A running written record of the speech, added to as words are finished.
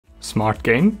smart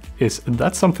gain? Is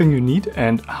that something you need,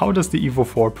 and how does the EVO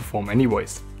 4 perform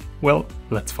anyways? Well,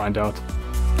 let's find out.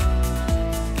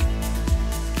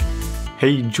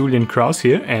 Hey, Julian Kraus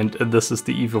here, and this is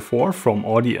the EVO 4 from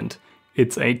Audient.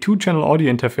 It's a 2-channel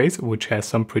audio interface which has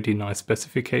some pretty nice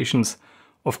specifications.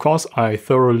 Of course, I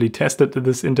thoroughly tested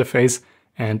this interface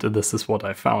and this is what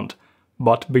I found.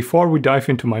 But before we dive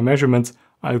into my measurements,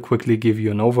 I'll quickly give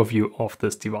you an overview of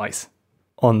this device.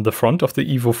 On the front of the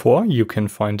EVO 4 you can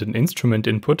find an instrument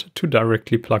input to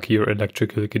directly plug your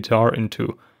electrical guitar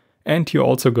into. And you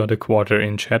also got a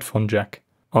 1/4-inch headphone jack.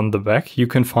 On the back you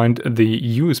can find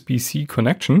the USB-C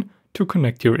connection to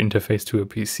connect your interface to a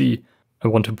PC. I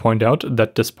want to point out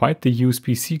that despite the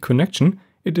USB-C connection,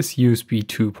 it is USB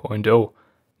 2.0.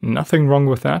 Nothing wrong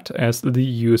with that, as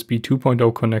the USB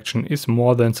 2.0 connection is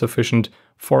more than sufficient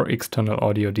for external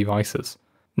audio devices.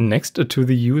 Next to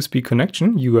the USB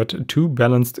connection you got 2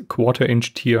 balanced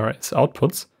 1/4-inch TRS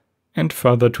outputs, and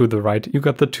further to the right you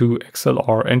got the 2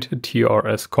 XLR and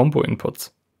TRS combo inputs.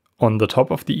 On the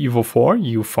top of the EVO 4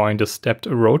 you find a stepped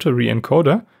rotary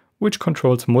encoder, which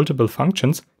controls multiple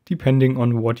functions depending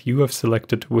on what you have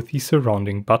selected with the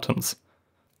surrounding buttons.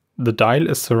 The dial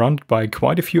is surrounded by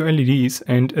quite a few LEDs,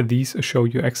 and these show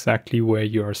you exactly where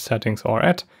your settings are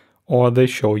at, or they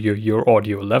show you your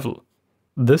audio level.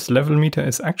 This level meter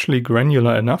is actually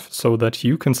granular enough so that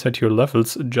you can set your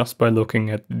levels just by looking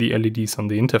at the LEDs on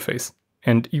the interface.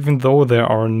 And even though there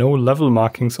are no level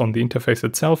markings on the interface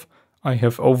itself, I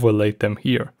have overlaid them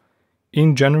here.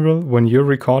 In general, when you're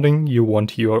recording, you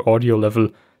want your audio level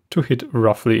to hit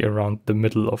roughly around the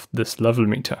middle of this level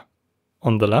meter.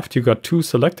 On the left you got 2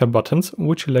 selector buttons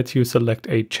which let you select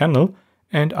a channel,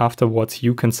 and afterwards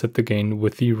you can set the gain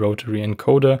with the rotary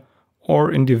encoder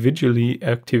or individually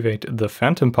activate the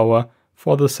phantom power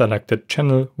for the selected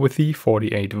channel with the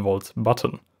 48 volts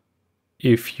button.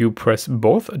 If you press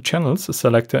both channels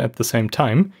selector at the same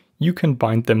time, you can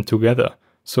bind them together,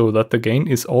 so that the gain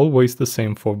is always the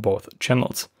same for both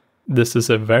channels. This is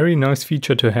a very nice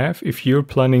feature to have if you're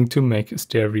planning to make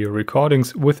stereo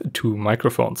recordings with 2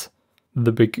 microphones.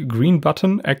 The big green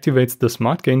button activates the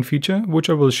smart gain feature, which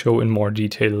I will show in more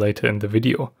detail later in the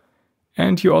video.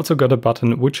 And you also got a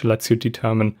button which lets you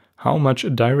determine how much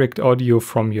direct audio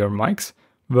from your mics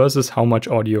versus how much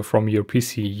audio from your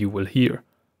PC you will hear.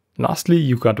 Lastly,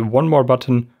 you got one more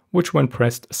button which when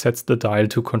pressed sets the dial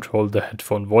to control the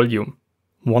headphone volume.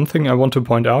 One thing I want to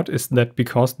point out is that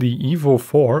because the EVO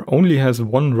 4 only has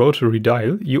one rotary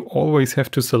dial, you always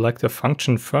have to select a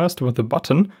function first with the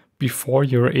button before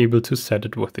you're able to set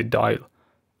it with the dial.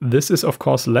 This is of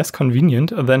course less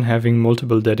convenient than having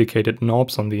multiple dedicated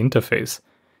knobs on the interface.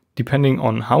 Depending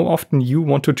on how often you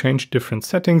want to change different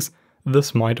settings,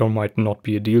 this might or might not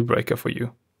be a deal breaker for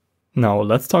you. Now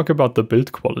let's talk about the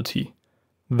build quality.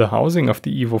 The housing of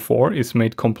the EVO 4 is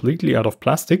made completely out of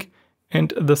plastic,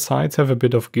 and the sides have a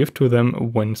bit of give to them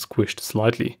when squished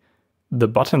slightly. The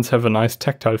buttons have a nice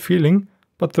tactile feeling,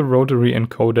 but the rotary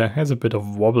encoder has a bit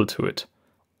of wobble to it.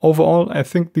 Overall, I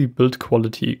think the build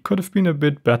quality could have been a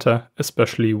bit better,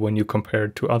 especially when you compare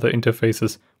it to other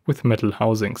interfaces with metal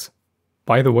housings.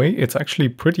 By the way, it's actually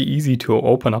pretty easy to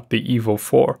open up the EVO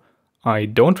 4. I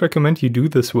don't recommend you do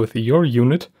this with your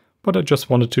unit, but I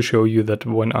just wanted to show you that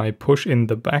when I push in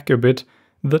the back a bit,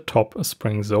 the top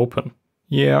springs open.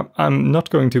 Yeah, I'm not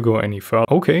going to go any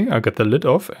further. Okay, I got the lid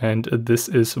off, and this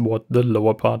is what the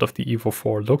lower part of the EVO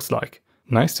 4 looks like.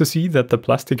 Nice to see that the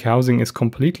plastic housing is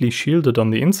completely shielded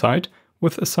on the inside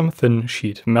with some thin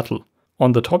sheet metal.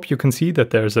 On the top you can see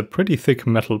that there's a pretty thick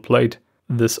metal plate.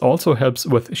 This also helps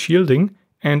with shielding,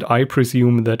 and I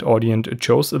presume that Audient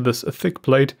chose this thick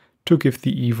plate to give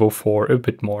the EVO 4 a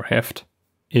bit more heft.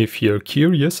 If you're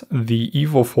curious, the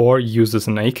EVO 4 uses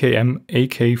an AKM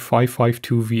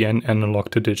AK552VN analog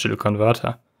to digital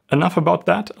converter. Enough about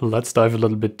that, let's dive a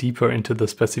little bit deeper into the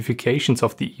specifications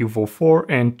of the EVO 4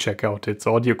 and check out its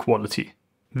audio quality.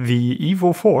 The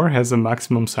EVO 4 has a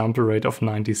maximum sample rate of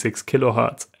 96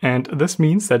 kHz, and this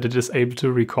means that it is able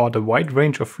to record a wide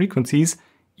range of frequencies,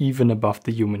 even above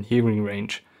the human hearing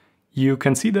range. You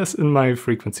can see this in my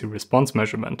frequency response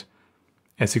measurement.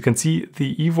 As you can see,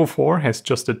 the EVO 4 has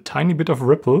just a tiny bit of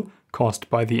ripple caused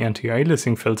by the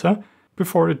anti-aliasing filter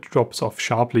before it drops off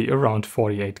sharply around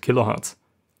 48 kHz.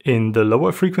 In the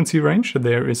lower frequency range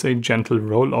there is a gentle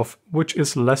roll-off which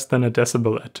is less than a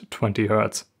decibel at 20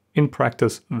 Hz. In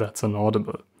practice that's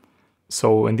inaudible.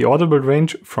 So in the audible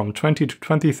range from 20 to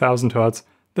 20,000 Hz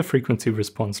the frequency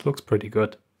response looks pretty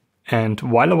good. And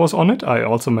while I was on it I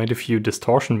also made a few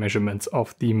distortion measurements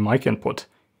of the mic input.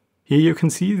 Here you can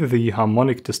see the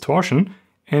harmonic distortion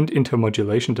and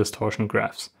intermodulation distortion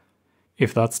graphs.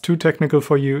 If that's too technical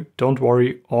for you, don't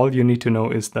worry, all you need to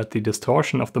know is that the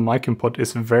distortion of the mic input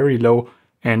is very low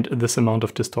and this amount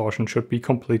of distortion should be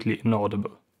completely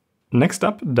inaudible. Next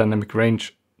up, dynamic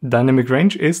range. Dynamic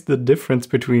range is the difference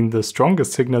between the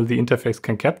strongest signal the interface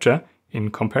can capture in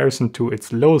comparison to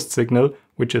its lowest signal,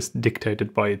 which is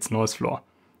dictated by its noise floor.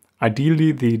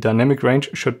 Ideally, the dynamic range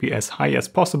should be as high as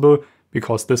possible,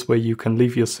 because this way you can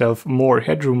leave yourself more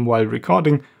headroom while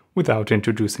recording without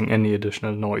introducing any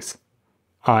additional noise.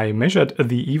 I measured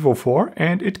the EVO 4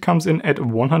 and it comes in at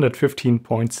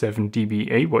 115.7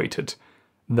 dBA weighted.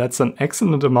 That's an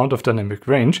excellent amount of dynamic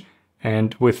range,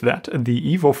 and with that the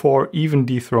EVO 4 even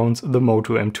dethrones the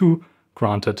Moto M2,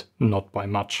 granted not by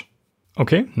much.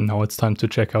 Okay, now it's time to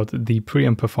check out the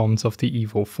preamp performance of the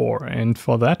EVO 4, and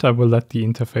for that I will let the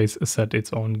interface set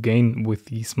its own gain with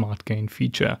the Smart Gain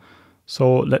feature.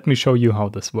 So let me show you how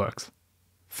this works.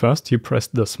 First you press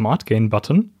the Smart Gain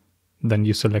button, then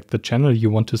you select the channel you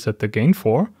want to set the gain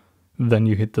for, then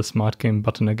you hit the Smart Gain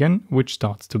button again, which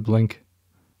starts to blink.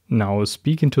 Now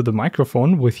speak into the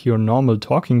microphone with your normal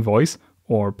talking voice,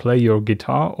 or play your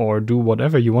guitar or do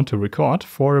whatever you want to record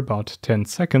for about 10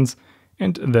 seconds,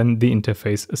 and then the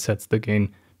interface sets the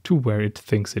gain to where it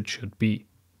thinks it should be.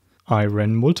 I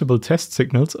ran multiple test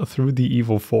signals through the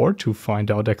EVO 4 to find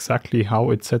out exactly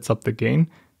how it sets up the gain,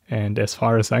 and as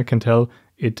far as I can tell,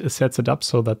 it sets it up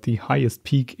so that the highest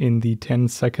peak in the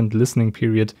 10-second listening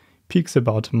period peaks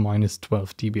about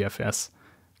 -12 dBFS.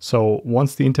 So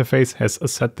once the interface has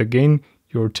set the gain,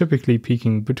 you're typically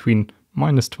peaking between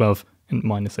 -12 and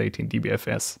 -18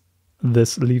 dBFS.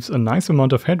 This leaves a nice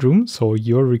amount of headroom so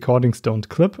your recordings don't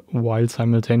clip, while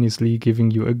simultaneously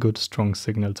giving you a good strong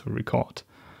signal to record.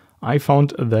 I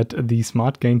found that the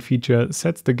Smart Gain feature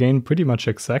sets the gain pretty much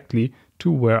exactly to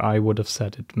where I would have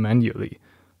set it manually.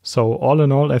 So all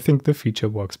in all, I think the feature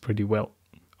works pretty well.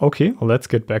 Okay, let's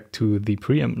get back to the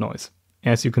preamp noise.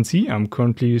 As you can see, I'm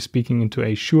currently speaking into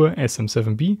a Shure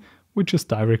SM7B, which is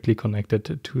directly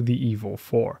connected to the EVO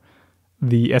 4.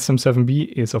 The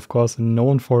SM7B is of course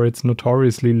known for its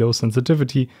notoriously low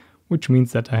sensitivity, which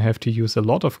means that I have to use a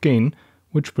lot of gain,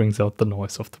 which brings out the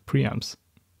noise of the preamps.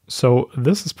 So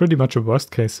this is pretty much a worst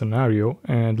case scenario,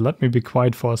 and let me be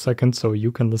quiet for a second so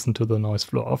you can listen to the noise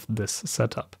floor of this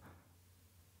setup.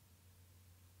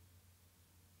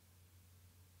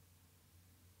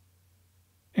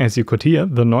 As you could hear,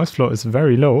 the noise floor is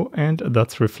very low, and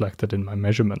that's reflected in my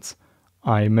measurements.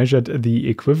 I measured the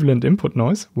equivalent input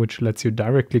noise, which lets you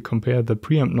directly compare the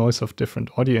preamp noise of different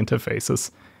audio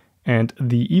interfaces, and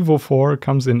the EVO 4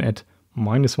 comes in at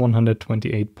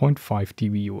 -128.5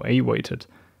 dBA weighted.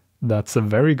 That's a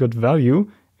very good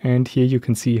value, and here you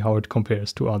can see how it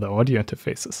compares to other audio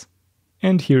interfaces.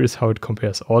 And here is how it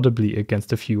compares audibly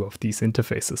against a few of these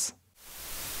interfaces.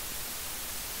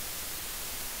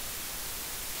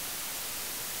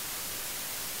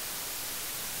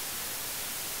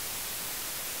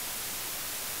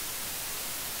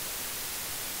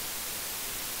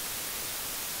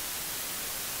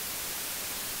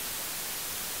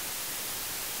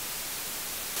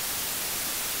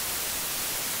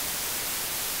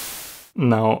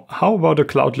 Now, how about a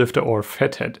Cloudlifter or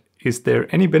FetHead? Is there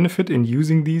any benefit in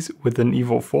using these with an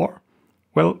EVO 4?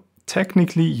 Well,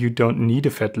 technically you don't need a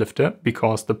FetLifter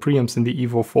because the preamps in the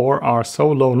EVO 4 are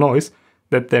so low noise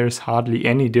that there's hardly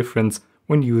any difference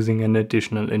when using an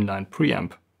additional inline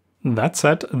preamp. That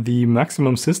said, the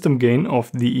maximum system gain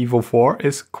of the EVO 4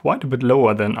 is quite a bit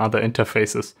lower than other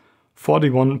interfaces,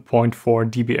 41.4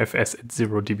 dBFS at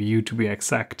 0 dBu to be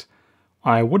exact.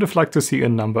 I would have liked to see a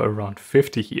number around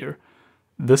 50 here.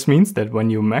 This means that when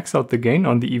you max out the gain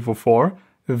on the EVO 4,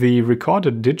 the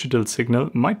recorded digital signal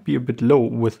might be a bit low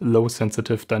with low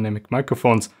sensitive dynamic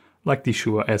microphones like the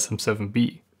Shure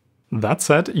SM7B. That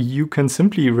said, you can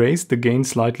simply raise the gain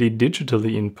slightly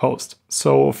digitally in post.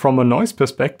 So from a noise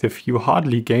perspective, you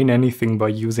hardly gain anything by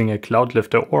using a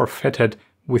Cloudlifter or FetHead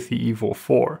with the EVO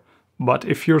 4. But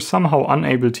if you're somehow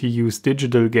unable to use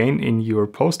digital gain in your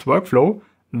post workflow,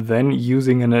 then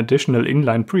using an additional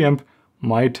inline preamp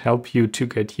might help you to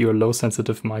get your low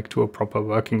sensitive mic to a proper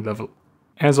working level.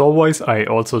 As always, I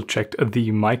also checked the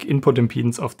mic input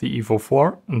impedance of the EVO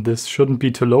 4. This shouldn't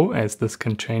be too low, as this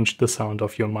can change the sound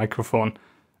of your microphone.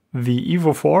 The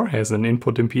EVO 4 has an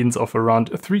input impedance of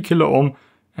around 3 kΩ,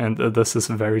 and this is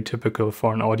very typical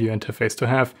for an audio interface to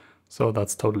have, so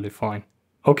that's totally fine.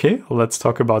 Okay, let's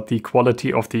talk about the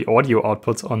quality of the audio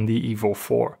outputs on the EVO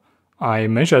 4. I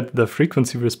measured the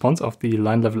frequency response of the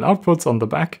line level outputs on the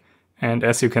back, and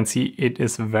as you can see, it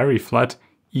is very flat,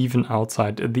 even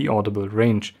outside the audible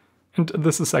range. And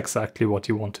this is exactly what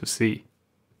you want to see.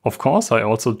 Of course, I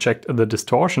also checked the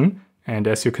distortion, And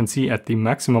as you can see at the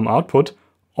maximum output,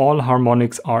 all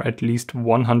harmonics are at least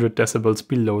 100 decibels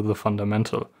below the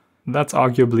fundamental. That's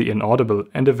arguably inaudible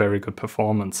and a very good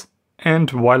performance.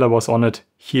 And while I was on it,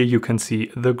 here you can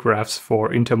see the graphs for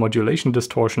intermodulation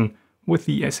distortion with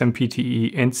the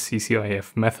SMPTE and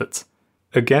CCIF methods.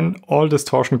 Again, all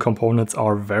distortion components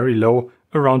are very low,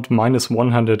 around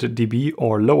 -100 dB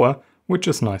or lower, which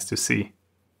is nice to see.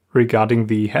 Regarding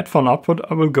the headphone output,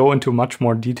 I will go into much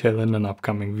more detail in an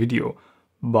upcoming video.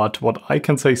 But what I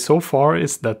can say so far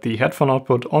is that the headphone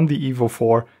output on the EVO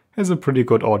 4 has a pretty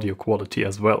good audio quality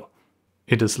as well.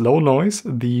 It is low noise,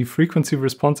 the frequency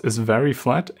response is very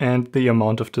flat, and the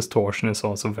amount of distortion is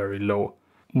also very low.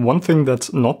 One thing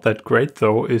that's not that great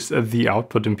though is the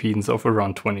output impedance of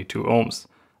around 22 ohms.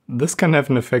 This can have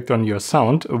an effect on your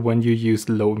sound when you use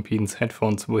low impedance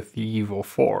headphones with the EVO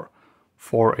 4.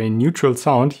 For a neutral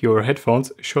sound, your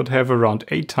headphones should have around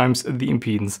 8 times the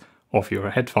impedance of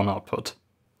your headphone output.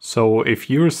 So if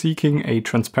you're seeking a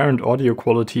transparent audio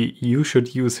quality, you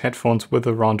should use headphones with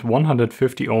around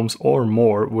 150 ohms or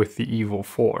more with the EVO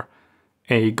 4.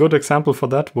 A good example for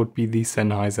that would be the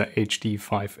Sennheiser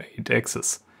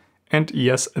HD58Xs. And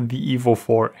yes, the EVO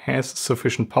 4 has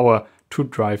sufficient power to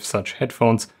drive such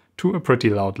headphones to a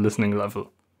pretty loud listening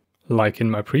level. Like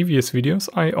in my previous videos,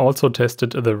 I also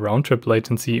tested the round-trip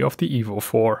latency of the EVO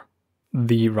 4.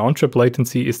 The round-trip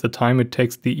latency is the time it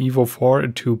takes the EVO 4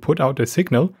 to put out a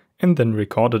signal and then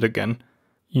record it again.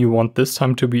 You want this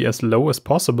time to be as low as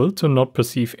possible to not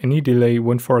perceive any delay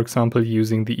when, for example,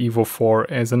 using the EVO 4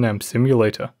 as an amp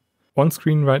simulator. On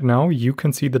screen right now you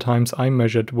can see the times I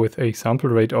measured with a sample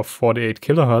rate of 48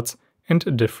 kHz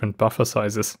and different buffer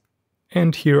sizes.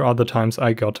 And here are the times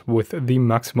I got with the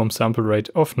maximum sample rate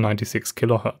of 96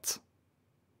 kHz.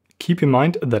 Keep in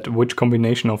mind that which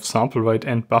combination of sample rate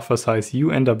and buffer size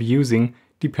you end up using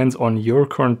depends on your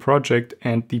current project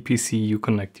and the PC you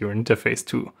connect your interface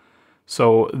to.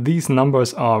 So these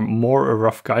numbers are more a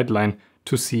rough guideline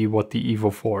to see what the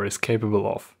EVO 4 is capable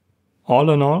of.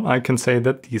 All in all, I can say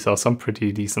that these are some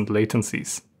pretty decent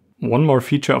latencies. One more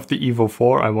feature of the EVO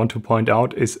 4 I want to point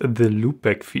out is the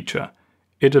Loopback feature.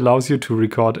 It allows you to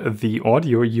record the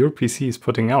audio your PC is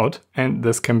putting out, and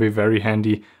this can be very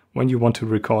handy when you want to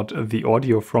record the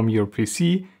audio from your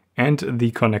PC and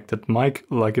the connected mic,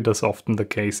 like it is often the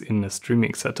case in a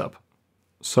streaming setup.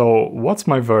 So what's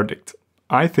my verdict?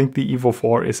 I think the EVO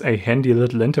 4 is a handy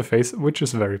little interface which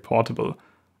is very portable.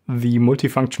 The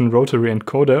multifunction rotary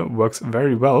encoder works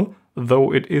very well,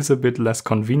 though it is a bit less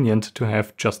convenient to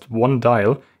have just one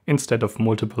dial instead of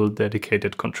multiple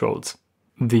dedicated controls.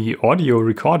 The audio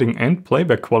recording and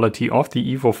playback quality of the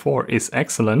EVO 4 is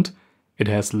excellent. It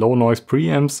has low noise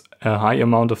preamps, a high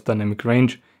amount of dynamic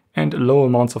range, and low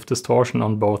amounts of distortion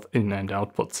on both in and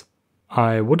outputs.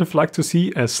 I would have liked to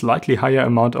see a slightly higher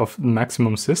amount of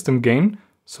maximum system gain,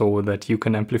 so that you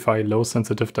can amplify low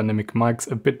sensitive dynamic mics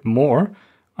a bit more.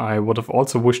 I would have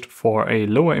also wished for a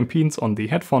lower impedance on the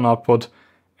headphone output,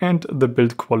 and the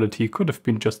build quality could have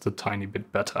been just a tiny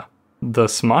bit better. The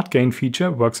Smart Gain feature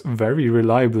works very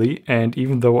reliably, and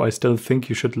even though I still think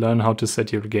you should learn how to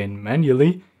set your gain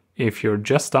manually, if you're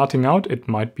just starting out, it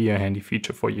might be a handy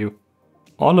feature for you.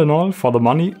 All in all, for the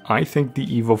money, I think the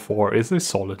EVO 4 is a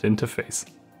solid interface.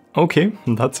 Okay,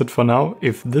 that's it for now.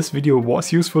 If this video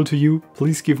was useful to you,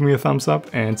 please give me a thumbs up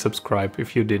and subscribe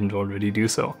if you didn't already do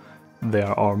so.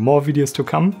 There are more videos to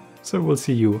come, so we'll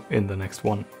see you in the next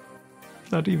one.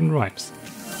 That even rhymes.